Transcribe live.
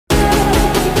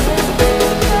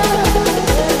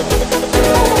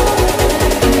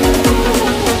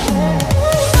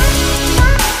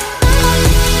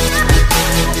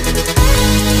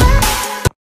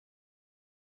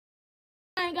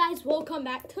welcome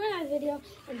back to another video,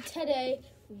 and today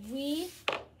we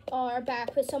are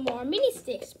back with some more mini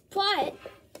sticks, but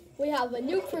we have a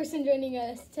new person joining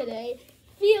us today,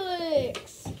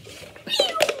 Felix.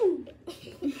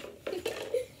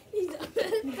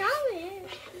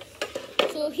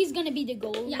 So he's gonna be the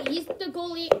goalie. Yeah, he's the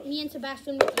goalie. Me and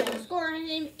Sebastian will score on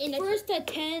him in first to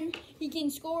 10. He can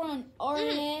score on our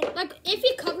net. Like if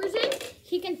he covers it,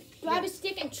 he can grab a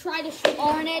stick and try to shoot.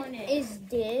 Our net is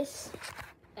this.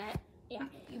 That. Yeah.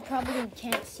 You probably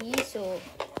can't see, so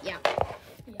Yeah.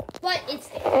 but it's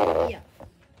there. Yeah.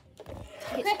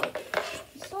 Okay.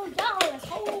 So now let's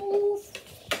go.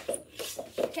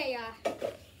 Okay, you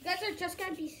guys are just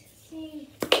gonna be seeing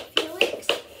Felix.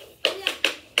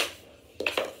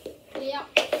 Yeah.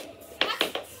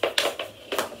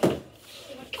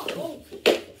 Oh.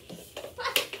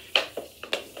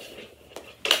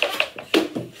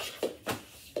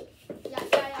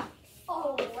 Yeah.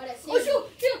 Oh, what a save. Oh,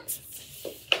 shoot.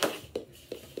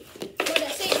 What a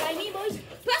save by me, boys.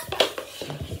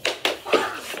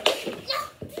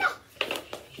 No.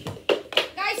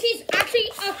 Guys, he's actually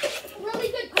a really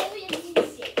good goalie in the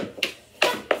stick.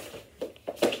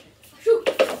 Shoot.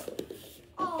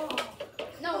 Oh.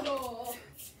 No.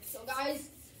 So, guys,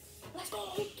 let's go.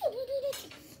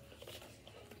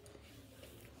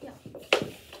 Yeah.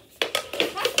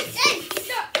 Hey,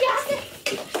 no, you have to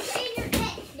stay in your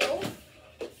head. No.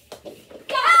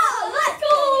 Let's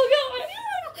go.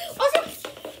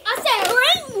 I said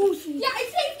rainbow. Yeah, I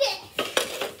saved it.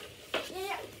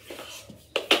 Yeah.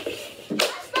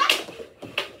 That's back.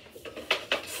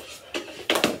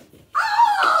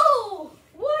 Oh!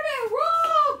 What a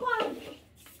roll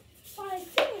by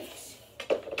Felix.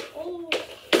 Oh.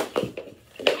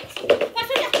 Next.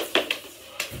 Watch it.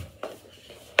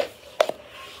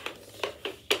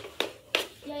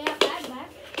 Yeah, back.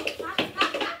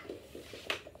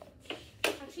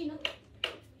 Actually, no.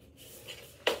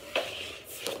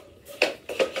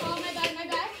 Oh, my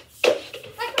bad.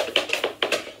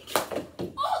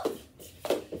 Oh!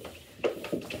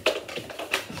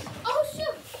 Oh,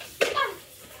 shoot! Ah.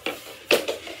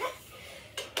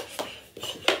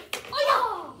 Oh,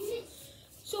 yeah!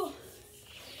 So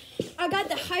I got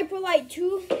the Hyperlight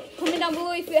 2. Comment down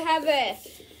below if you have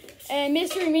a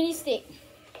mystery mini stick.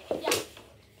 Yeah.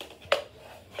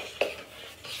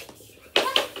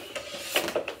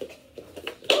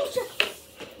 Oh, shit!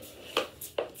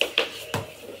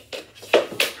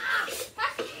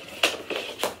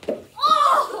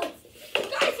 Oh!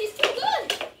 Guys, he's too good!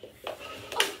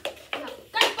 Oh, yeah.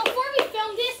 Guys, before we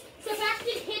filmed this,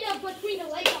 Sebastian hit up between the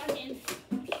legs on him.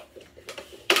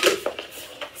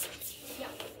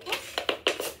 Yeah.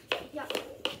 Yeah.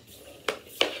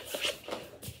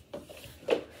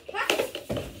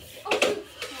 Oh, shoot.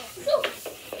 Shoot.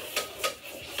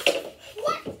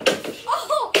 What?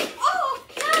 Oh!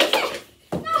 That's it!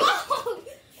 No!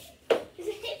 Is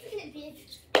it hitting it,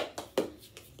 bitch?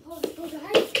 Oh, let's go,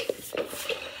 guys.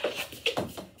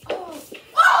 Oh,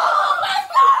 let's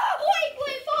go!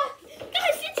 Wait, boss.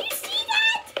 Guys, did you see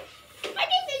that? I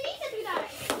think they need to do that.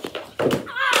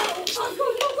 Ow! Oh, go.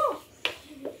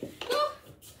 Go.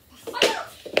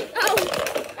 Oh,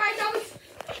 guys, that was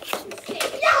sick.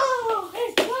 Yo!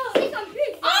 Let's go. Take a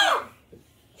big. Oh!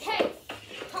 Hey,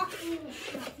 talk to me.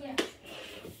 Yeah.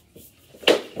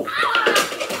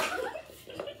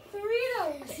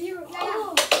 Doritos. Zero. Yeah.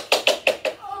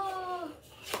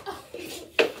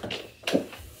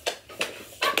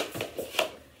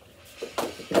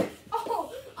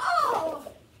 Oh!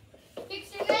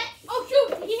 Fixing that. Oh,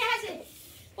 shoot! He has it.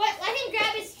 What? Let him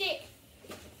grab his stick.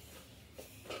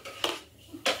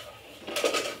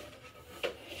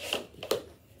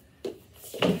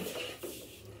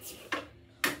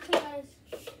 Okay, guys.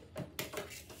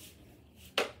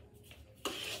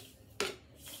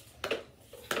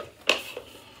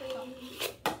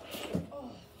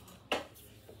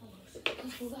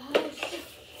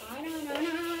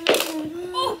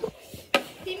 Oh!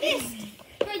 He missed.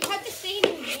 No, you have to stay in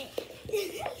your net.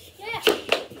 Yeah.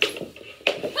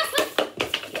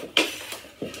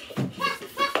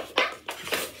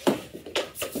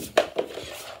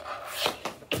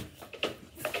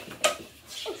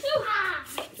 Oh, shoot.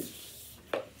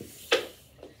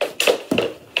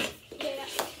 Yeah.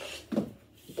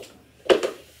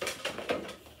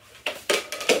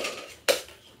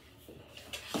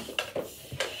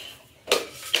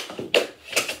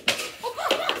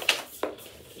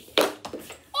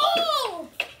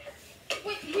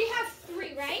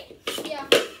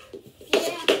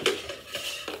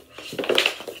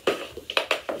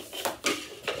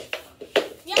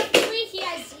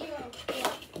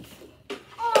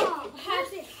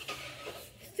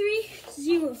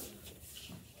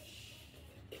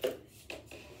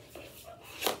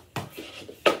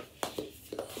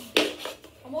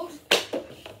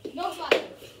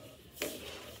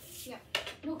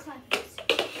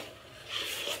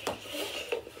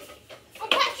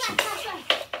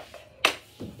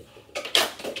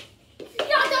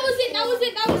 That was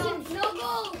it. That was it. No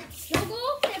goal. No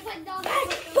goal? Let's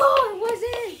No, it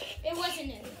wasn't. It wasn't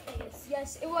in.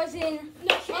 Yes, it was in.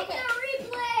 No, check the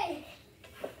replay.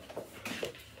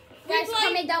 Guys,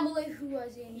 comment down below who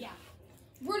was in. Yeah.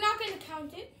 We're not going to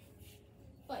count it.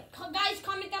 But guys,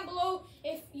 comment down below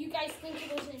if you guys think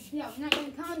it was in. Yeah, we're not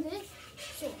going to count it.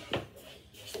 So,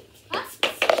 Huh?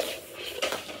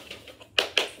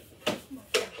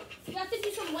 you have to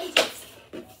do some weights.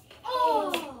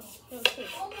 Oh. Okay.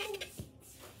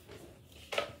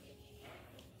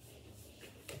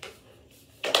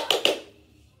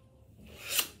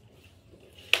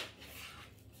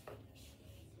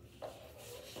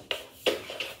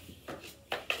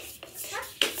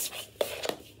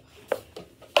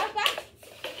 Back, back.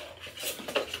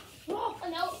 Oh,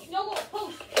 no goal.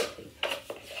 Post.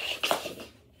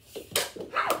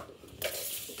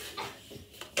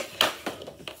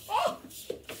 Oh.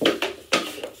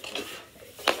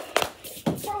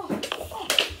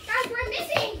 Guys, we're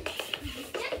missing.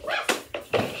 Get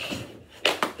press.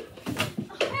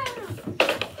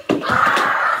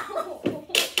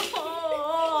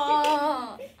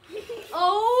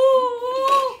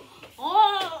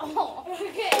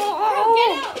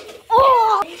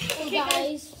 Okay,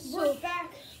 guys, We're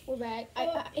back. we're back.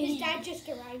 His dad just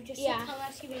arrived just Yeah. to tell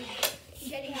us he was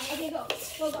getting out. Okay, go.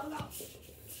 Go, go, go.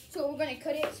 So we're going to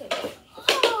cut it. So.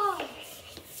 Oh.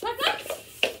 Back, back.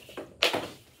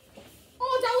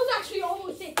 Oh, that was actually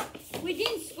almost it. We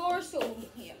didn't score, so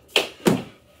yeah.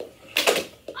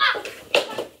 Ah!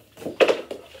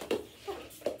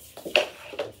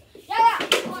 Yeah.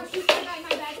 Oh, shoot, my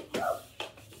bad.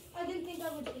 I didn't think I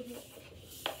would take it.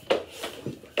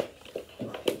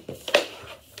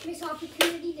 Miss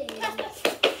opportunity there. Pass, pass.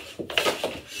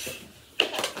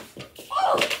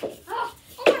 Oh! Oh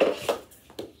my.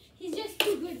 He's just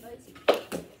too good, guys. Wait,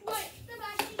 the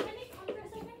back. Can you come for a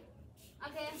second?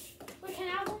 Okay. Wait, can I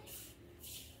have one?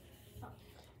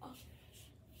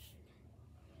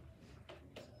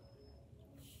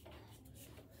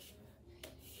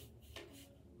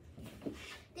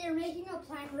 They're making a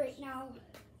plan right now.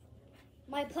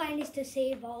 My plan is to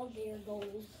save all their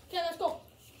goals. Okay, let's go.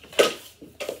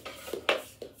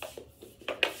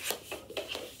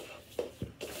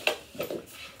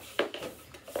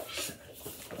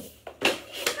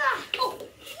 Oh,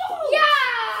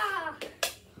 Yeah!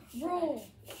 bro.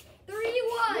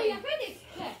 3-1. Wait, I bet it's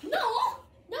okay.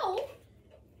 No.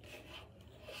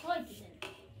 I like this in.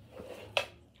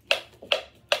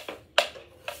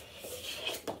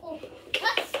 Oh,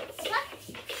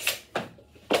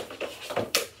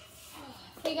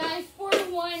 Hey guys,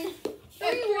 4-1.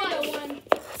 3-1.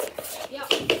 Yep.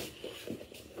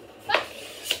 Back.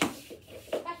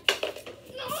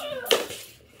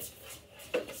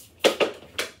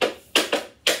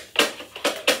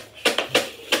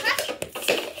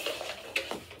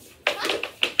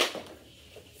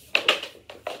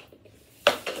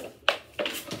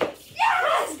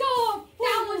 Let's go.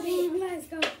 That was it. Let's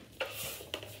go.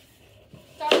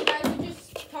 Sorry guys, we're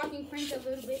just talking French a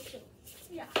little bit. So.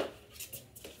 Yeah.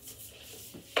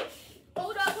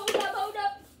 Hold up.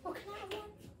 Oh, can I have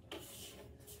one?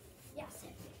 Yes.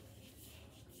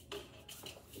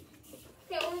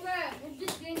 Okay, we're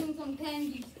just getting some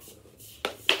candies.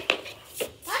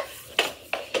 What?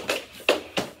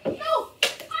 No!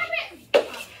 I'm it!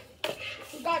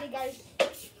 We got it, guys.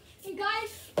 Hey,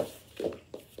 guys.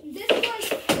 This was...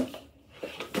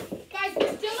 Guys,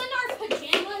 we're still in our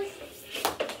pajamas.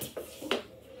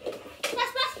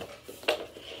 Pass.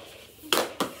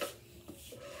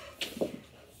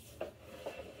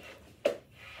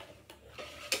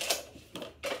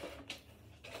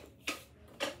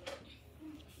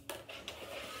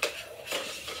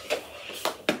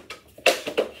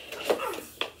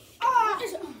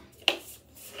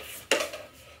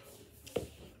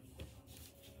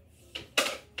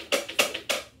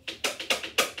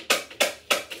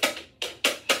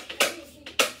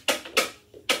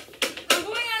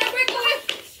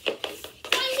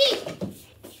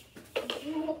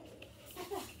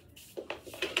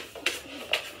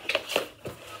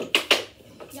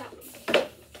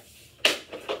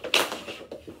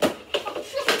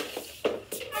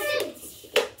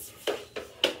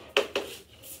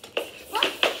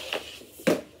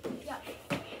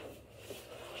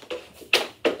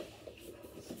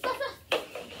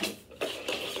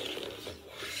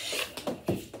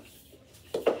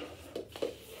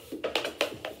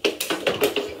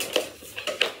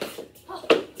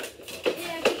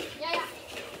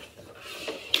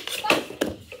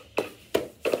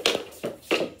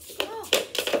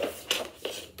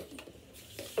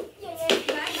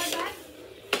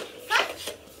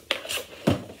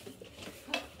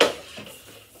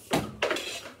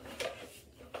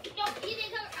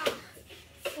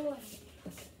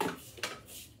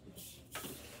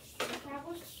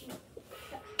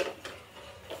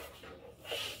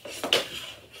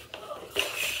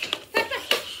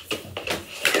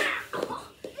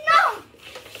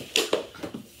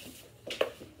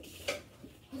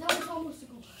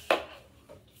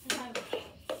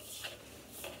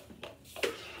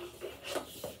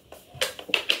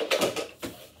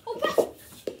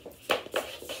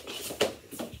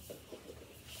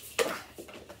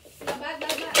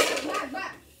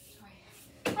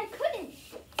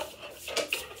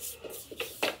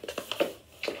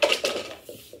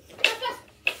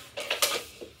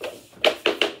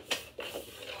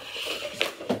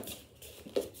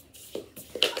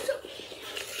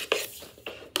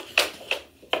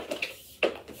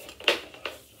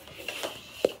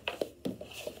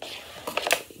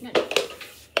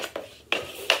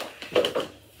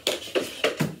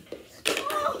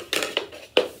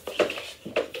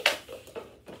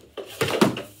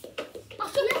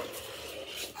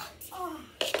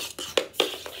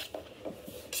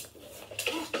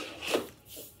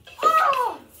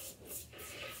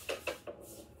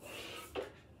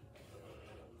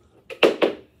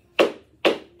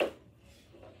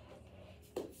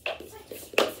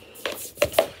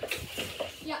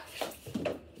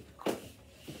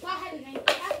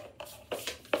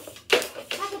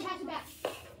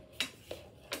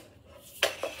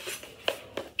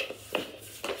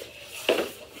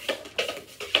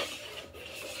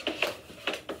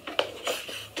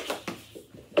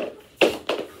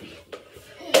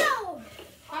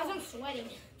 sweating.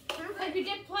 Like we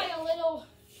did play a little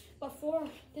before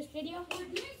this video. We're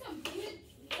doing some good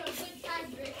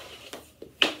tag tricks.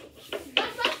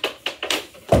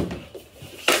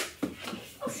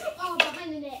 Oh shoot! Oh,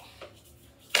 behind the net.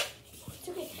 It's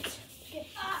okay. It's okay.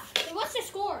 So what's the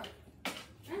score?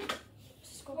 Huh?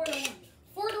 Score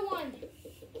 4-1.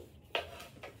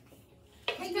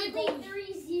 Technically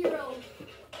 3-0.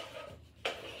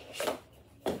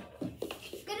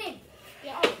 Get in.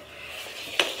 Yeah.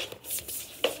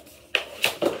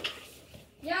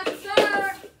 Yes,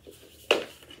 sir.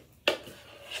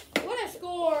 What a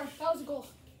score! That was a goal.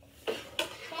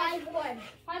 5-1.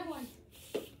 5-1.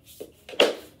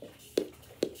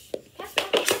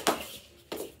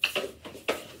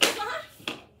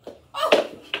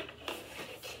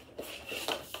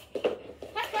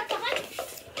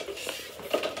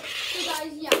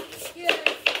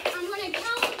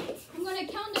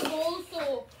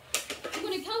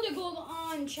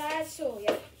 Chad, so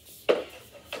yeah.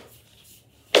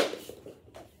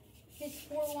 It's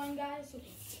 4-1, guys. Okay.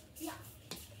 Yeah.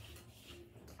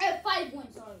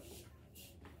 5-1, sorry.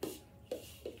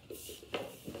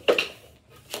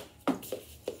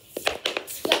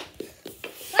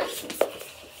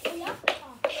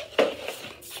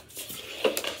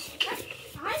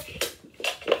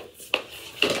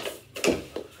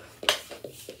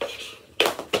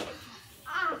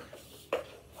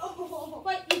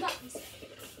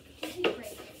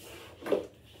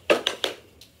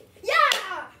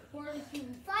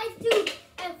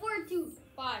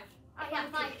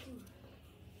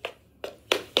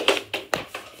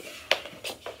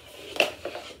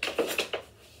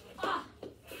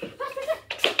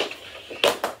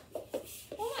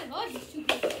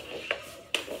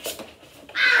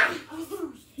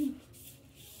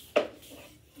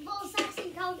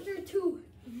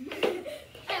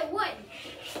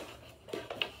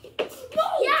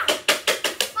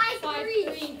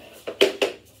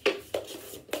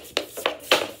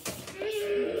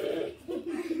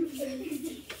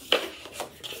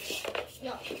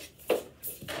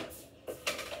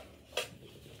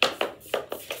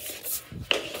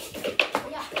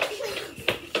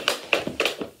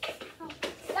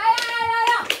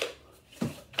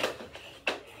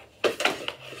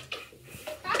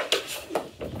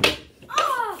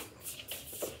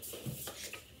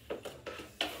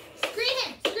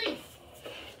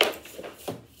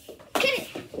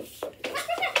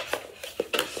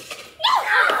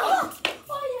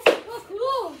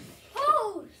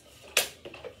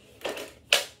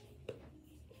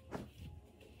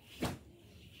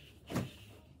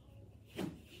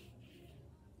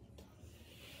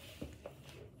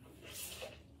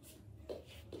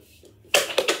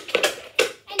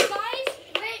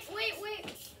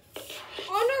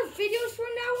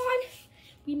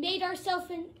 We made ourselves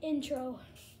an intro.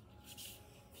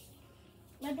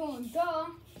 We're doing duh.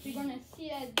 You're gonna see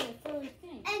it as the first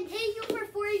thing. And thank you for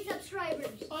 40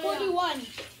 subscribers. 41.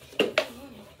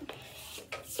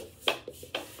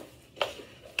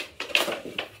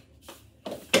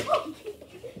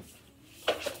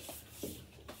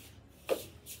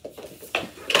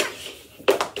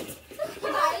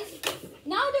 Guys,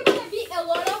 now they're gonna be a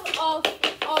lot of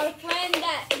our friends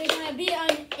that they're gonna be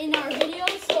in our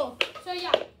videos.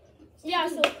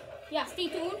 So yeah, stay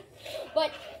tuned.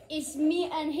 But it's me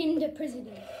and him, the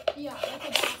president. Yeah, that's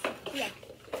a boss. Yeah.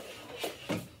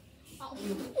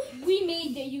 We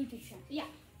made the YouTube channel. Yeah.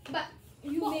 But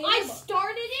I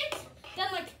started it,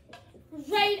 then like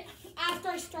right after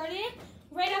I started it,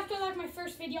 right after like my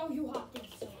first video, you hopped in.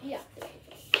 So yeah. I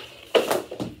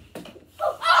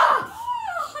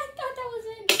thought that was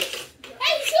in.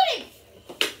 Hey, shooting!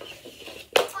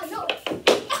 Oh no.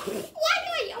 Why do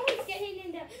I always get hit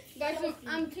in the... Guys,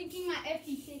 I'm taking my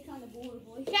FT6 on the board,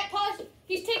 boys. Okay, pause.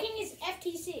 He's taking his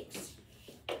FT6.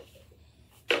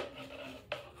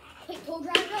 Quick toe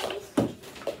drive, guys.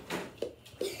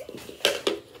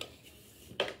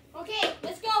 Okay,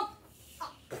 let's go.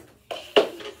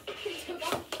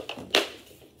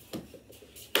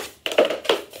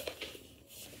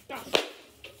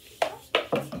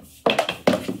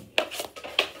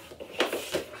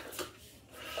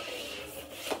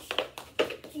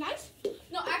 Nice?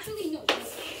 No, actually, no.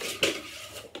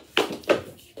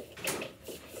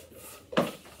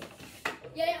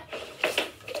 Yeah.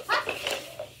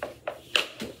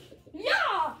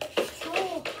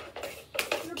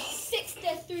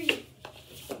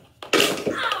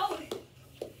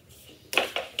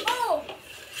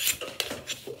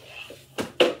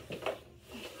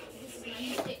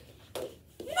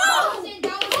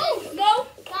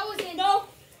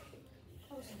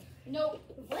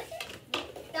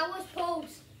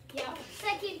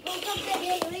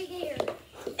 right here.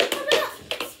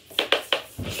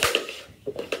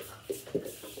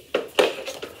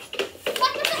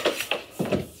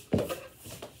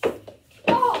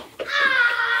 Oh!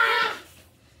 Ah!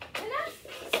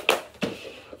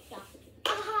 Yeah.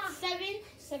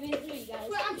 7-3, guys.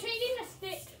 Wait, I'm changing the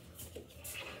stick.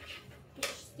 Which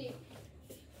stick?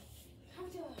 How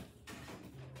do I?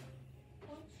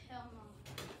 Oh, hell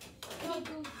no. No, No,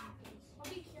 do I'll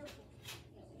be careful.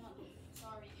 No,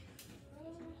 sorry.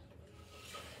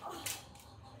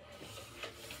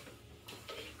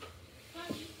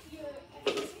 Your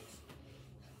F6?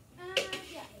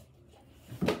 Yeah.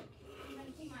 I'm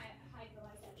gonna take my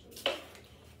hyperlight actually.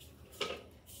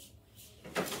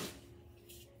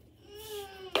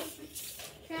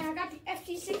 Okay, I got the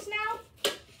FD6 now.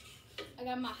 I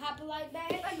got my hyperlight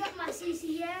bag. I got my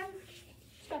CCM.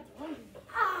 It's got the 100.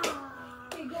 Ah!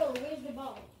 Hey, go. Where's the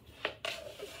ball?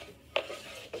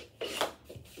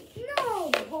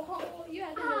 No! Oh, you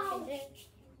have to Ow. look in there.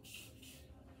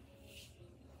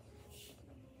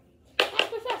 Pass,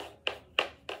 pass, pass.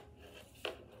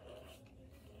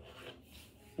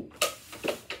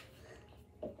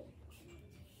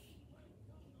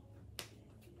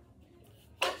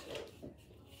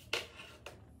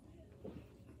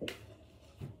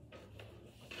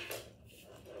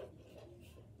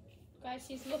 Guys,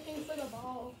 he's looking for the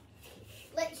ball.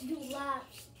 Let's do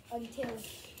laps until.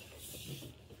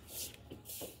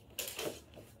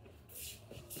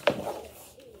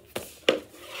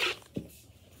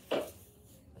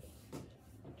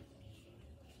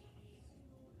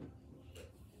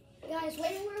 Guys,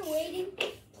 when we're waiting,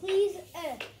 please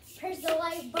press the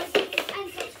like button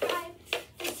and subscribe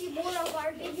to see more of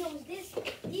our videos.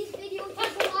 These videos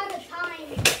take a lot of time.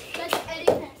 Let's edit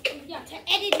it. Yeah, to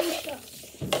edit new stuff.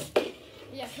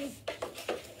 Yeah.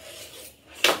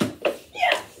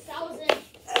 Yes! That was it.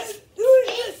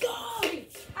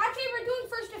 Actually, we're doing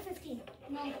first to 15.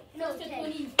 No. No, First to 10.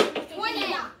 20. 20.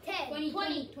 Yeah, 10.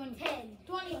 20. 10.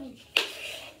 20.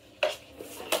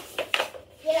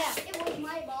 Yeah, it was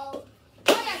my ball. I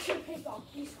actually pissed off.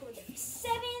 He scored it.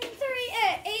 7-3,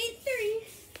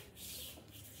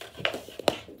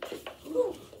 8-3.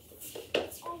 Ooh.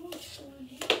 Almost scored.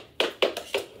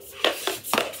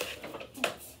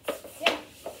 Yeah.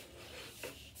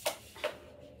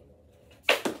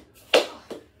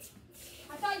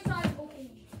 I thought you started opening.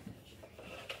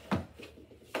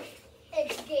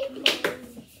 It's game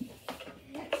mode.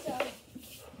 So,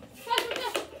 Pass,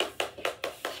 pass,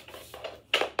 pass.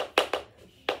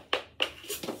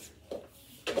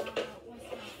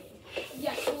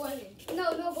 Yes, it was in.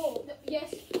 no goal.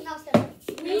 Yes. No, Stefan.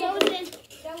 That was in.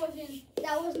 That was in.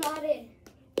 That was not in.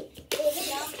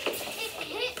 It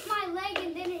hit my leg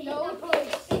and then it No. hit the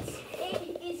post.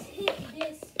 It's hit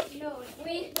this. No, it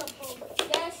hit the post.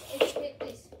 Yes, it's hit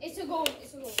this. It's a goal.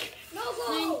 It's a goal. No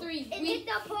goal. 9-3. It We- hit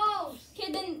the post.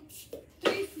 Okay, then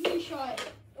 3 free shot.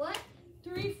 What?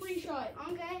 3 free shot.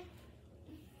 Okay.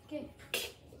 Okay. Okay.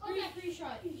 3 free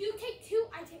shot. You take 2,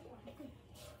 I take 1.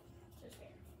 That's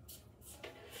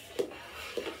fair.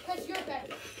 Because you're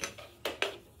better.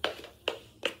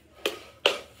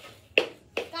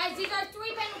 Guys, these are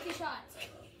 3 penalty shots.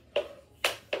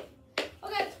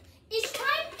 Okay. Each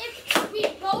time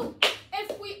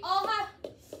if we all have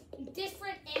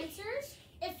different answers,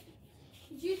 if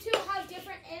you two have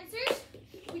different answers,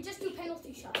 we just do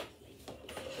penalty shot.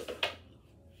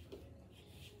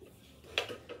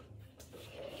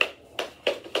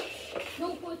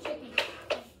 No poke checking.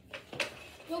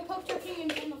 No poke checking in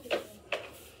penalty.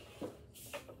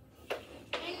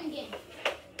 And in game.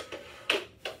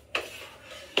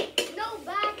 No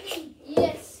backing.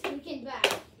 Yes, we can back.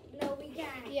 No, we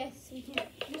can't. Yes, we can.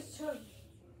 Just turn.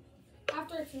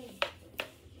 After it's me.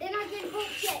 Then I can hook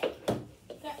check.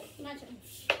 Okay, my turn.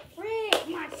 Frick,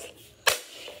 my.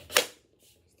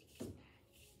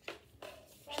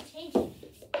 Gotta change it.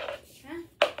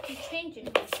 Huh? You change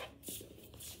it.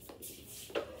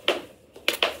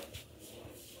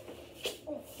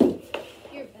 Oh,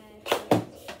 you're bad.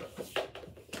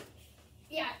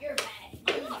 Yeah, you're bad.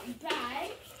 I'm not bad.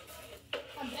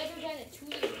 I'm better than a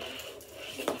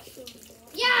 2-year-old.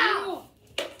 Yeah.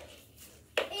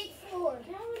 8-4.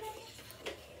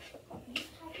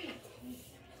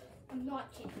 I'm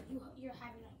not kidding. You're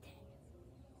having a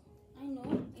 10. I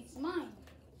know. It's mine.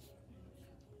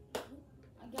 I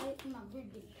got it for my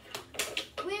birthday.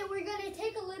 Wait, we're gonna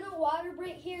take a little water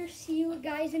break here. See you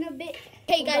guys in a bit.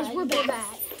 Hey guys, we're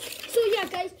back. So yeah,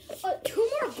 guys, 2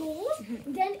 more goals,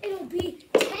 then it'll be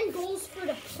 10 goals for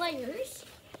the players.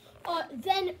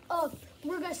 Then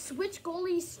we're gonna switch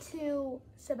goalies to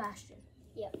Sebastian.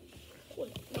 Yep.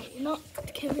 Wait, no, not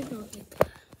Kevin.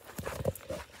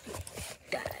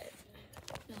 No,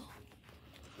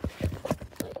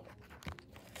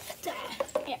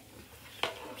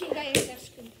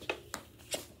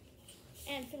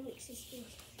 existing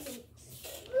snakes.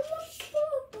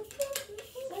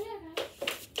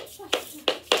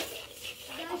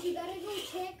 Guys, you gotta go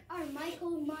check our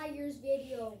Michael Myers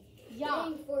video. Yeah.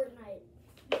 Playing Fortnite.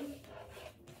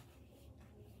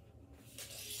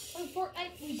 On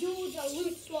Fortnite, we do the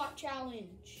loot swap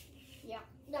challenge. Yeah,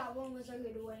 that one was a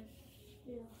good one.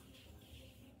 Yeah.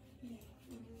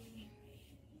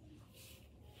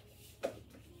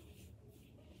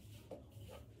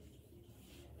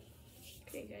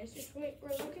 Okay, guys, just wait. We're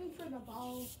looking for the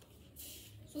ball.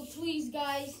 So please,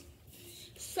 guys,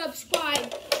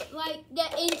 subscribe. Like, the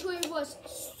intro was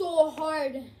so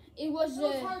hard. It was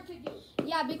hard to do.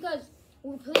 yeah, because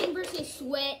we're playing versus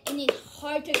sweat and it's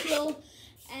hard to kill.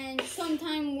 And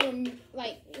sometimes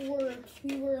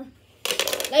we were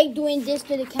like doing this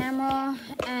to the camera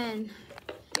and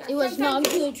it was not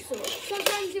good. So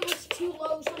Sometimes it was too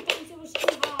low, sometimes it was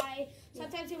too high,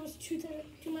 sometimes it was too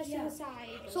much to the side.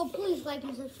 So please like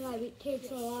and subscribe. It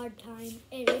takes a lot of time.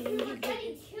 And We were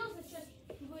getting kills, it's just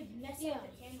we would mess up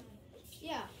the camera.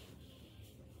 yeah.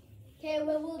 okay,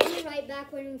 well, we'll be right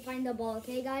back when we find the ball.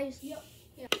 Okay, guys? Yep.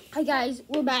 Hi guys,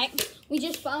 we're back. We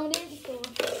just found it. So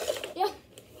yeah.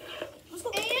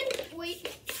 And wait,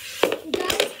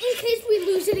 Guys, in case we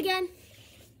lose it again,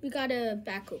 we got a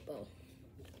backup ball.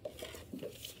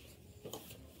 okay,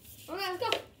 let's go.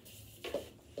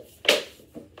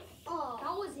 Oh,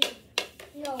 That was it.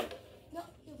 no. No,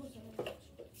 it wasn't.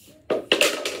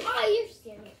 Oh, you're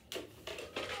scared.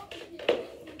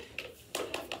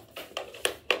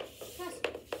 Pass.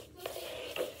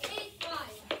 8-5.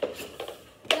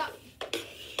 Yeah.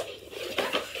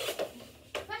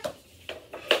 Pass.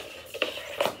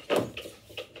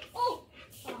 Oh.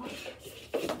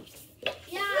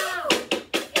 Yeah.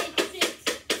 8-6.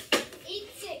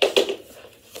 8-6.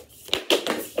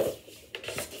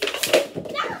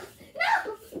 No. No.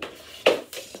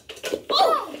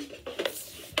 Oh.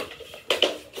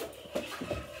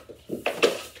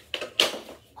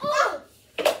 Oh.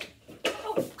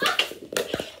 Oh. Ah.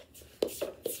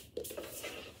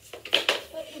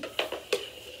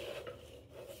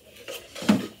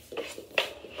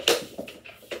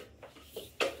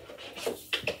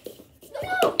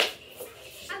 No.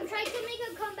 I'm trying to make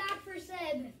a comeback for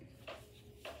Seb.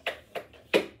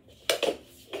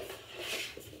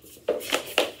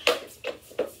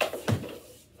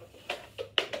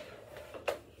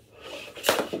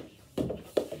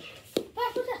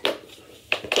 Pass, what's that?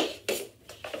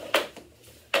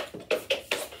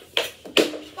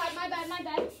 My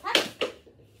bad. Pass.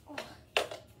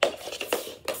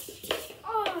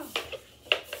 Oh.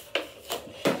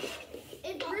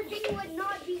 If Griffin would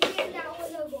not be there, that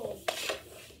was a goal.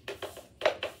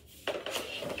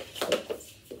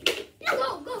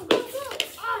 Go, go, go, go.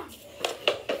 Ah.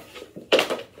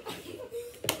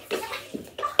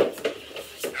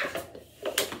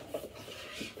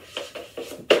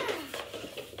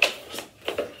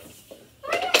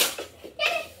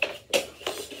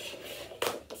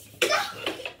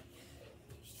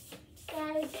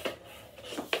 Guys.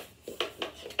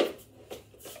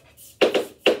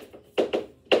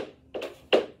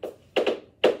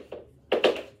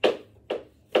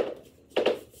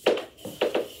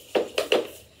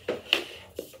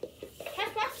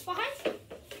 Pass, behind.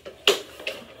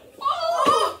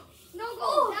 Oh! No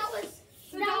goal. That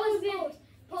was in. post.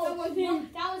 That was in.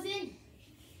 That was in.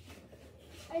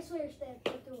 I swear, Steph.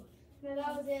 Go through. No,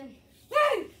 that was in.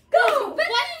 Hey, go!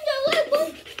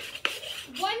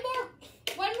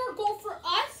 One more goal for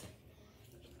us,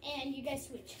 and you guys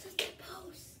switch.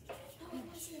 Post. No, it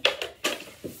wasn't.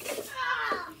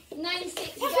 Ah!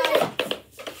 9-6, Guys. guys.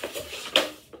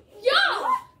 Yeah!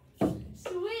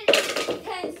 Switch.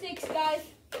 10-6, guys.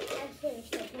 I swear,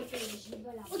 Steph. Go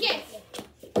through. Okay.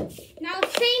 Now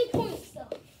same points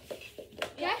though.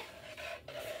 Okay?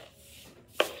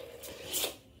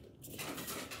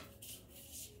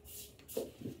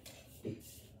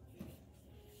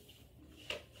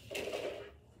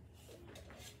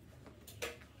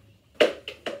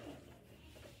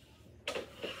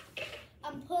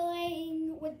 I'm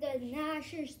playing with the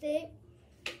Nasher stick.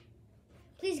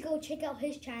 Please go check out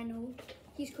his channel.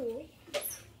 He's cool.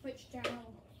 Which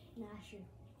channel? Nasher.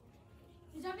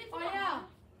 Is that Oh, yeah.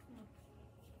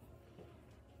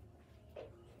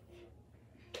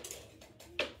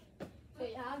 So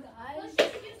yeah, guys. Let's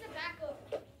just use the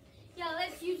backup. Yeah,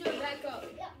 let's use our backup.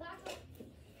 Yeah, back up.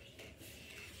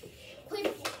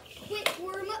 Quick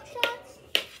warm-up shots.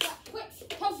 Yeah, quick,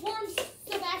 perform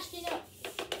Sebastian up.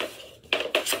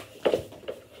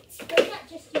 But not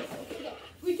just you. Okay.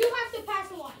 We do have to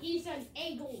pass a lot. He's an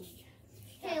A goalie.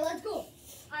 Okay, let's go.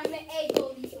 I'm an A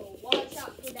goalie, so watch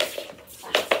out for that.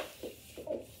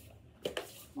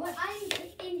 But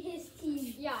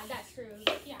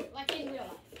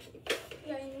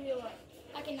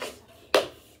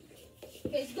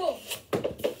Okay, let's go.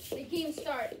 The game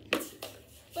started.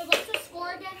 But what's the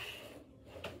score again?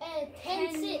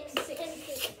 10-6.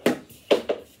 10-6.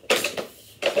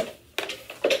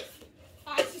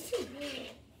 Ah, this is too green.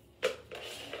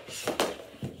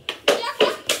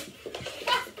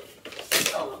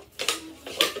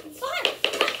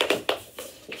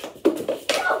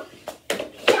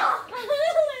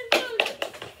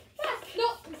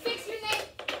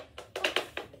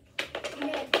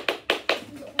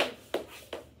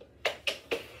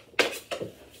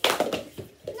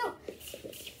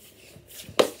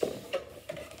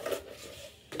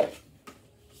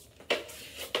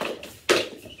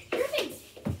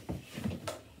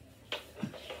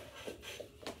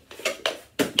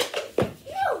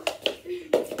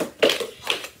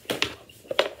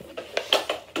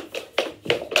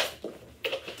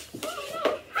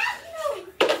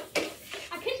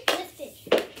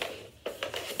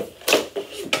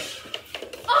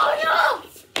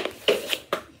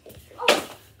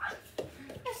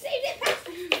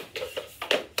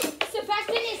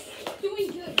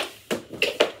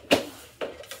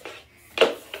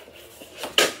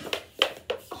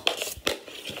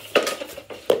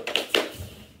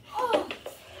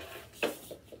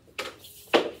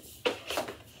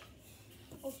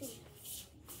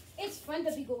 It's fun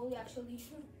to be goalie actually,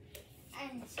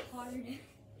 and it's hard.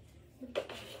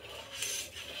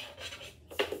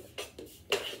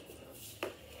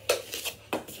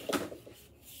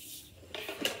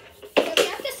 So we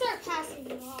have to start passing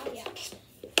the ball. Yeah.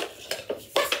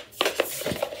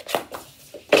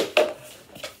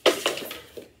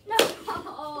 No.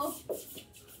 Oh.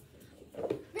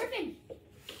 Griffin.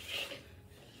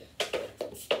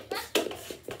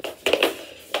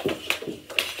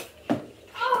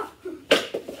 Oh.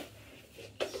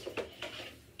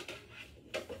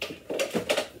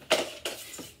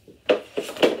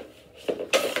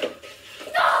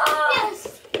 Yes.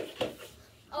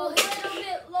 A little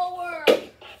bit lower.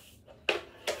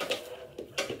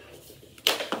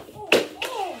 Oh.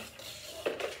 Oh.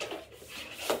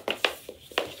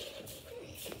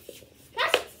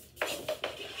 Pass.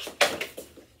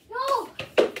 No.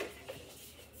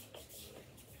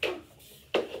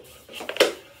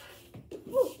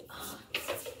 Ooh.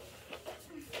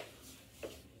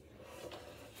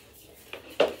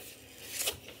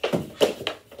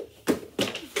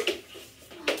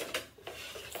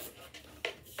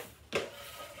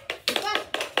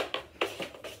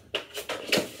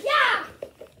 Yeah.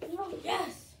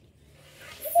 Yes.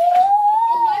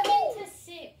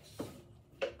 11-6.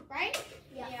 Right?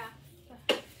 Yeah.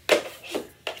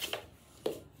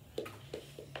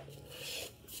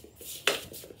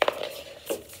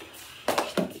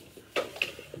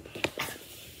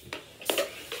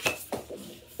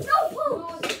 No.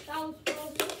 Oh, that was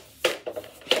close.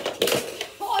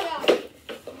 Oh yeah.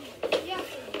 Yeah.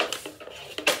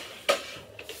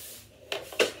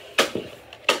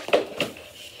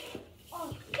 Oh.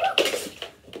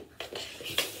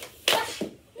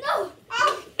 No.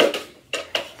 Ah.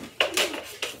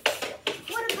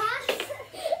 What a pass.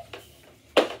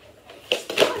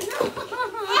 Oh no.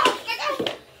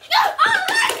 No! Oh,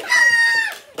 let's go!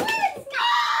 Let's go!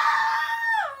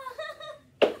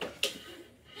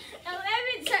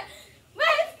 11 seconds.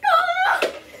 Let's go!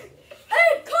 Hey,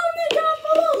 comment down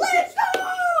below. Let's go!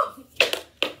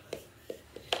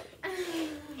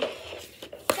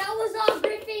 That was all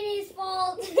Griffin's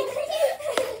fault. You're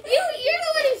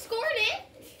the one who scored it.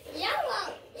 Yeah, well,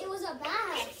 it was a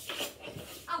bad.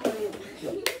 Oh.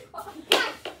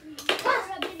 Pass.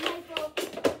 That was my fault.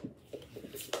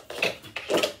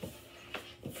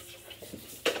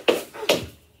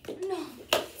 No.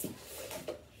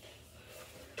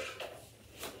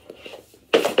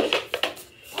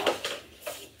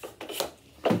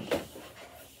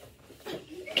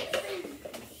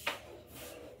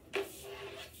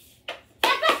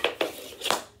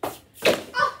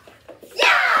 Oh.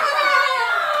 Yeah!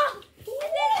 I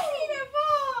didn't see the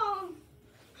ball.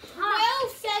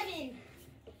 12-7.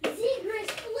 Zegers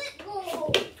split goal.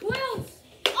 12.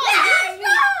 Let's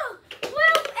go!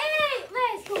 12-8.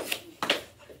 Let's go.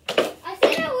 I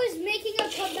think I was making a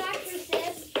comeback for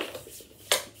Sis.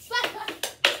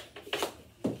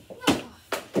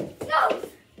 No!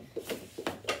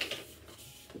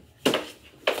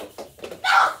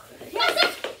 No!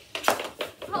 Yes!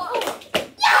 Oh.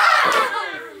 Yeah!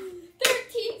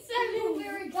 13-7. We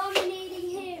were dominating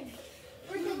him.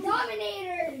 We're the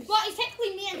dominators. Well, it's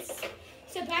technically me and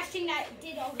Sebastian that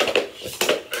did all this.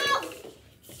 Ow!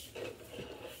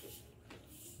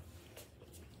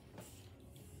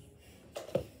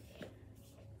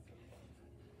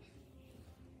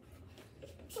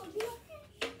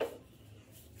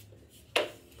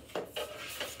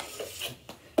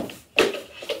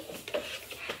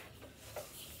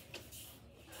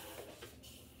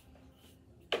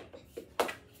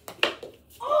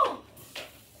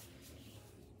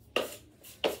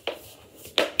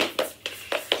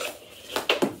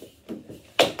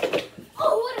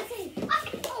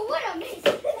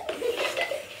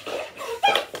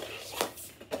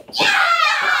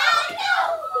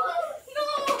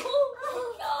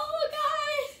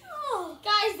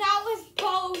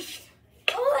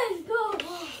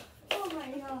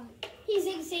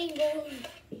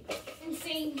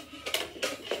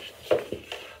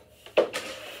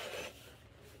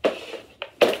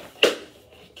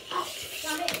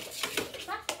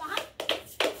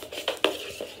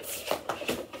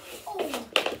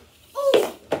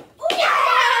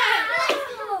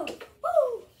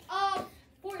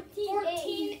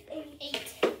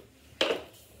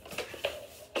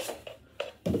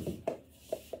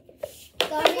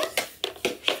 Got it.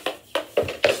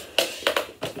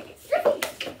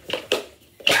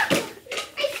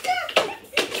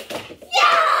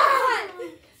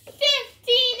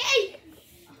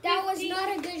 That was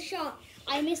not a good shot.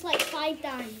 I missed like 5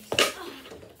 times.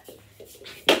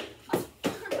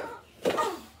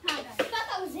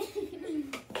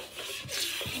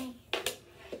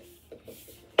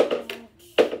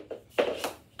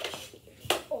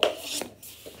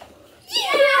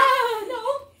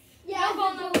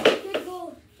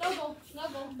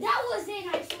 That was in,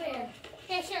 I swear.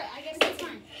 Okay, sure. I guess that's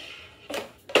fine.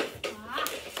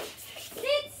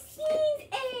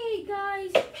 16-8,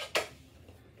 guys.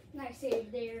 Nice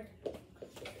save there.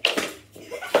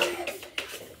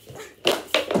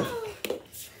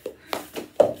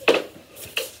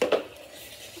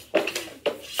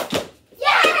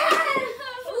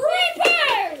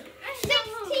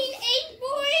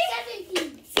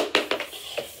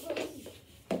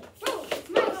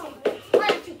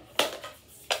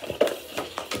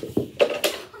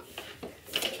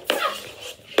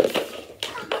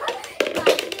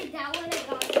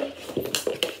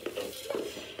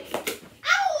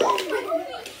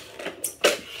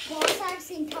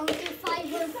 Encounter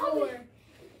 5 or 4.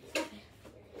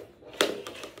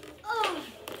 Oh.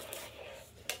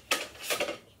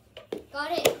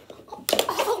 Got it.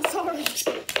 Oh, sorry.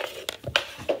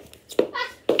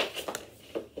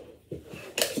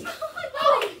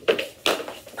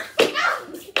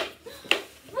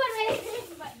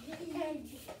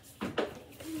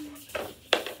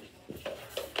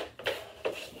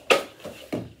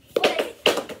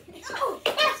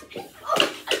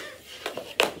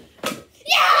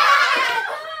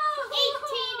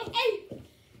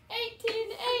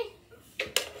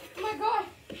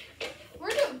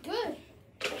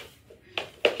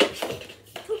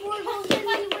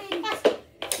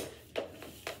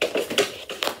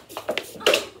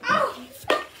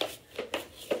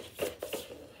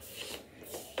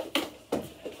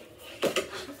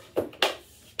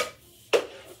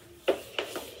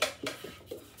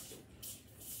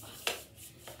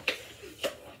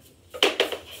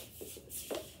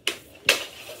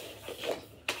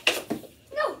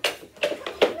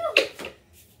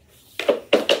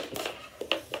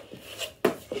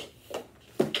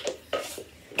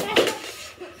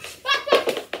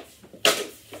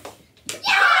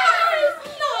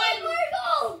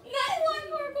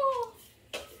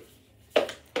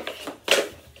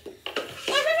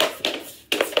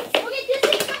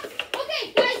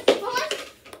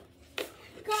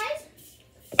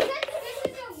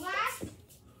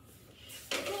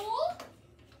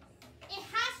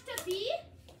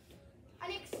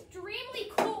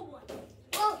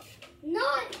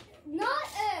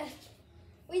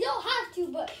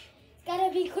 But it's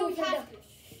gotta be cool. You have to.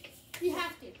 You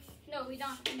have to. No, we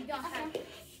don't. You don't have to.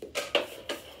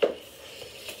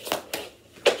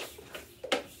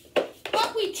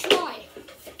 But we try.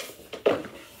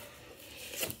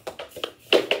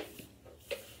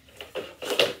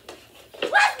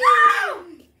 Let's go!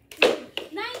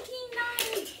 19-9.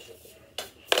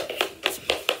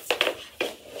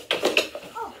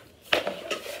 Oh.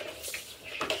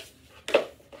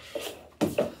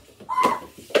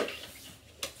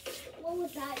 What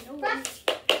was that? No one.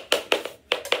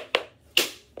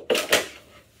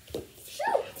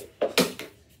 Shoot!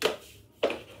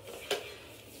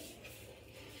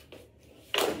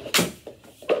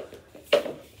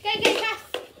 Okay, pass.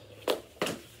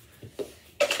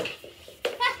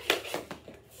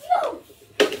 No!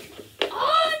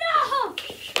 Oh no!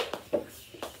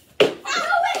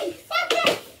 Oh wait! Fuck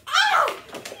it! Oh!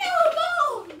 No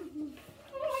goal!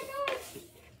 Oh my god!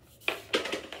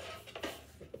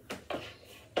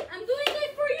 I'm doing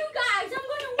it for you guys. I'm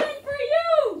gonna win for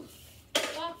you.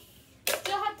 Well,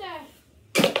 still have to.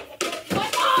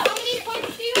 What? How many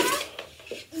points do you have?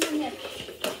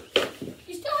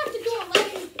 You still have to do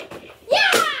 11.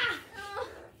 Yeah!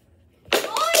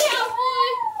 Oh yeah,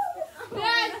 boy.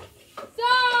 Yes,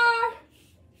 sir.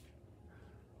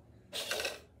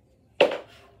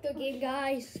 Good game,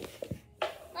 guys.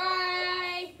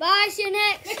 Bye. Bye. See you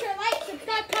next. Make sure to like,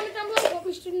 subscribe, comment down below what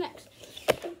we should do next.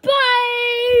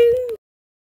 Bye.